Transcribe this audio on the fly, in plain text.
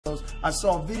I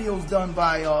saw videos done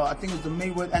by, I think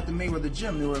it was at the Mayweather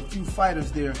gym. There were a few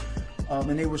fighters there,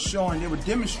 and they were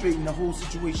demonstrating the whole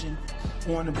situation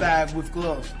on the bag with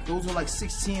gloves. Those are like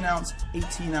 16-ounce,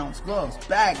 18-ounce gloves,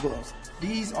 bag gloves.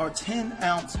 These are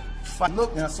 10-ounce.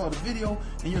 Look, and I saw the video,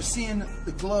 and you're seeing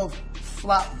the glove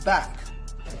flop back.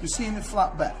 You're seeing it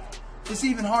flop back. It's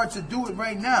even hard to do it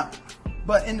right now,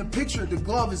 but in the picture, the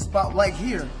glove is about like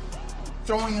here,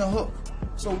 throwing a hook.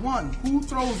 So one, who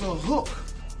throws a hook?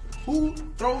 Who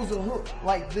throws a hook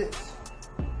like this?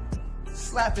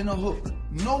 Slapping a hook.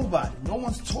 Nobody. No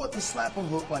one's taught to slap a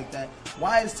hook like that.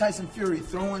 Why is Tyson Fury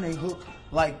throwing a hook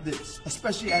like this,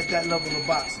 especially at that level of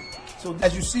boxing? So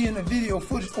as you see in the video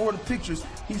footage or the pictures,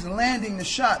 he's landing the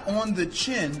shot on the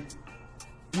chin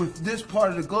with this part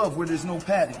of the glove where there's no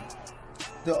padding.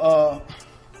 What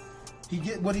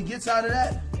he gets out of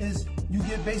that is you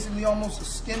get basically almost a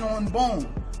skin on bone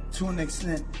to an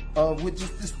extent with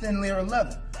just this thin layer of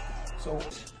leather. So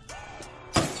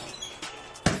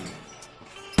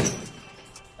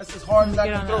that's as hard as I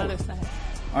can throw. All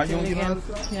right, you want to get on the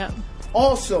other side? Yeah.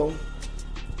 Also,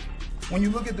 when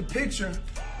you look at the picture,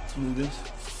 let's move this.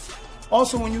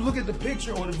 Also, when you look at the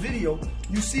picture or the video,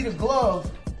 you see the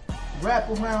glove wrap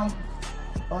around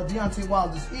Deontay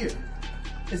Wilder's ear.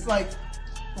 It's like,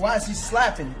 why is he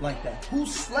slapping it like that? Who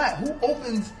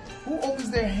opens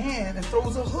their hand and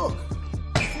throws a hook?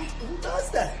 Who does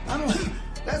that?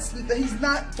 He's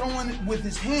not throwing it with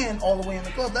his hand all the way in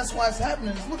the glove. That's why it's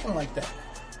happening. It's looking like that.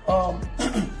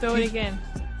 Throw it again.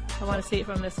 I want to see it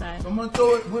from this side. So I'm gonna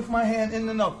throw it with my hand in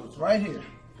the knuckles, right here.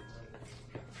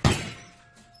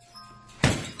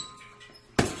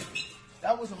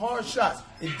 That was hard shots.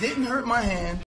 It didn't hurt my hand.